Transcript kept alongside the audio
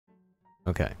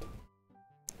Okay.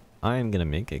 I am gonna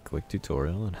make a quick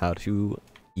tutorial on how to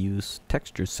use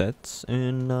texture sets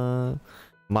in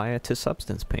Maya to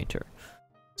Substance Painter.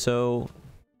 So,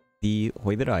 the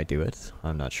way that I do it,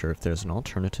 I'm not sure if there's an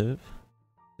alternative,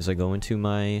 is I go into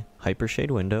my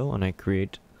Hypershade window and I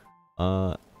create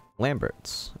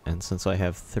Lamberts. And since I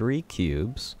have 3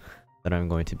 cubes that I'm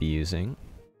going to be using,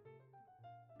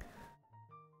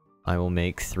 I will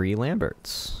make 3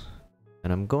 Lamberts.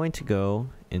 And I'm going to go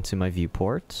into my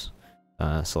viewport,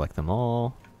 select them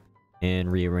all,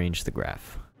 and rearrange the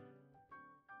graph.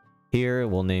 Here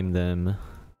we'll name them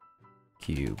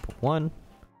Cube 1,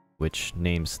 which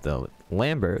names the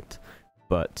Lambert,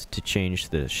 but to change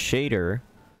the shader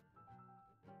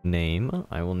name,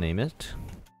 I will name it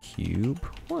Cube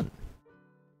 1.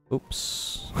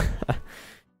 Oops.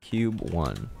 Cube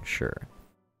 1, sure.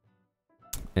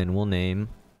 And we'll name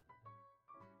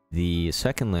the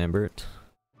second Lambert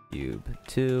Cube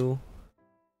 2,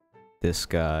 this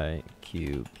guy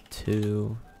Cube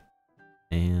 2,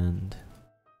 and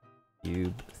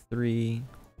Cube 3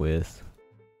 with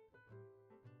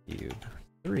Cube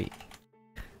 3.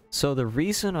 So the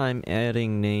reason I'm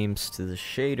adding names to the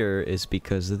shader is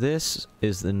because this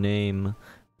is the name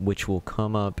which will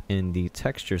come up in the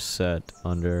texture set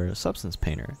under Substance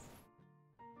Painter.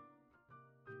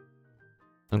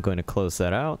 I'm going to close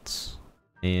that out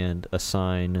and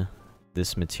assign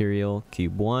this material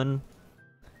Cube 1,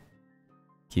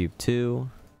 Cube 2,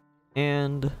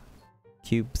 and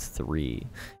Cube 3.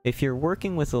 If you're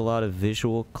working with a lot of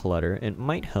visual clutter, it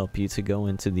might help you to go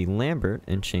into the Lambert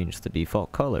and change the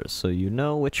default colors so you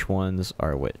know which ones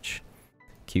are which.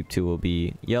 Cube 2 will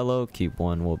be yellow, Cube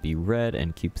 1 will be red,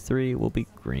 and Cube 3 will be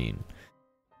green.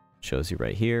 Shows you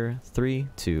right here. 3,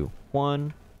 2,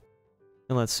 1.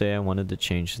 And let's say I wanted to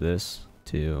change this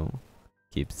to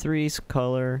Cube 3's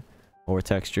color or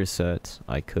texture set,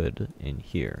 I could in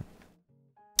here.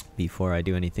 Before I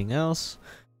do anything else,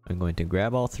 I'm going to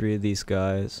grab all 3 of these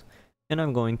guys, and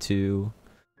I'm going to...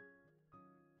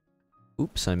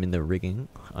 Oops, I'm in the rigging.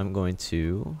 I'm going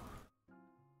to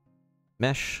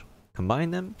mesh,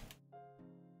 combine them,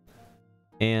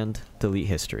 and delete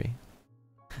history.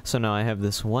 So now I have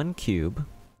this one cube,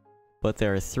 but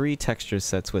there are 3 texture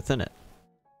sets within it.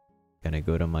 Gonna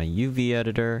go to my UV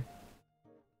editor,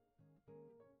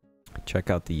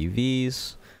 check out the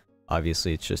UVs.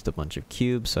 Obviously it's just a bunch of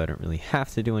cubes, so I don't really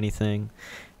have to do anything.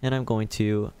 And I'm going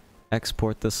to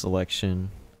export the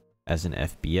selection as an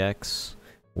FBX.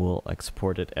 We'll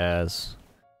export it as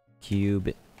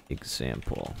cube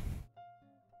example.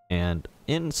 And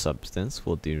in Substance,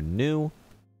 we'll do new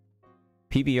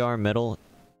PBR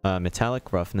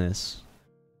metallic roughness,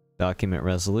 document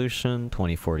resolution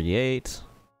 2048.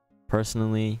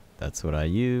 Personally, that's what I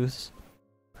use.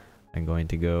 I'm going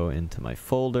to go into my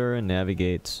folder and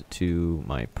navigate to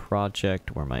my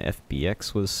project where my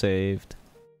FBX was saved.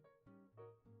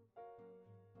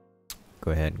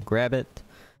 Go ahead and grab it.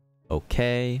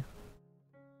 Okay.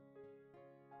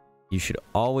 You should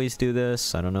always do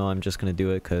this. I don't know, I'm just going to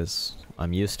do it because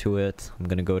I'm used to it. I'm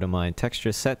going to go to my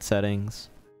texture set settings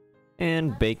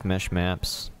and bake mesh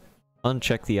maps.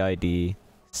 Uncheck the ID.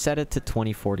 Set it to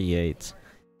 2048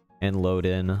 and load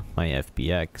in my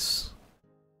FBX.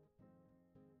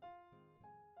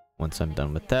 Once I'm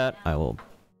done with that, I will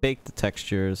bake the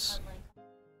textures.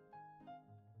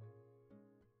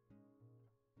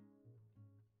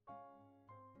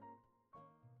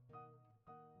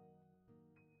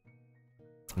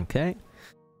 Okay,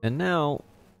 and now,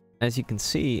 as you can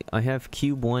see, I have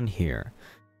Cube 1 here.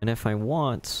 And if I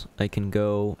want, I can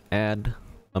go add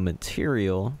a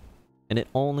material, and it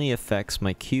only affects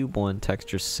my Cube 1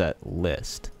 texture set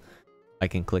list. I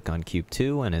can click on Cube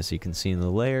 2, and as you can see in the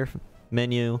layer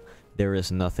menu, there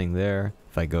is nothing there.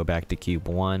 If I go back to Cube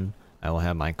 1, I will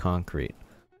have my concrete.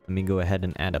 Let me go ahead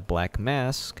and add a black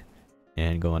mask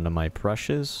and go into my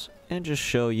brushes and just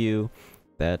show you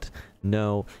that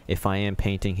no, if I am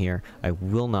painting here, I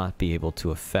will not be able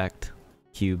to affect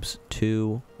cubes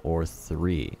 2 or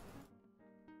 3.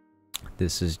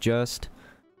 This is just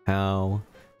how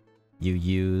you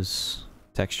use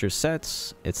texture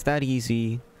sets. It's that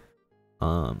easy.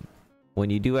 When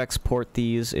you do export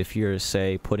these, if you're,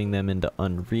 say, putting them into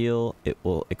Unreal, it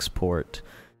will export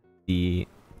the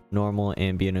normal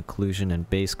ambient occlusion and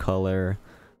base color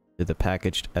to the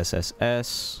packaged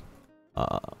SSS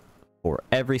for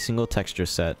every single texture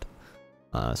set.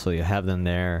 So you have them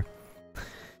there.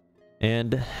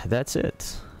 And that's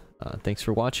it. Thanks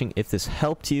for watching. If this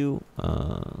helped you,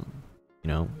 you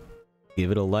know, give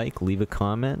it a like, leave a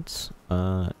comment.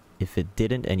 If it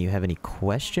didn't and you have any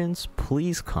questions,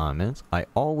 please comment. I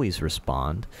always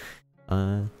respond.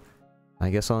 I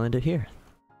guess I'll end it here.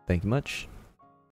 Thank you much.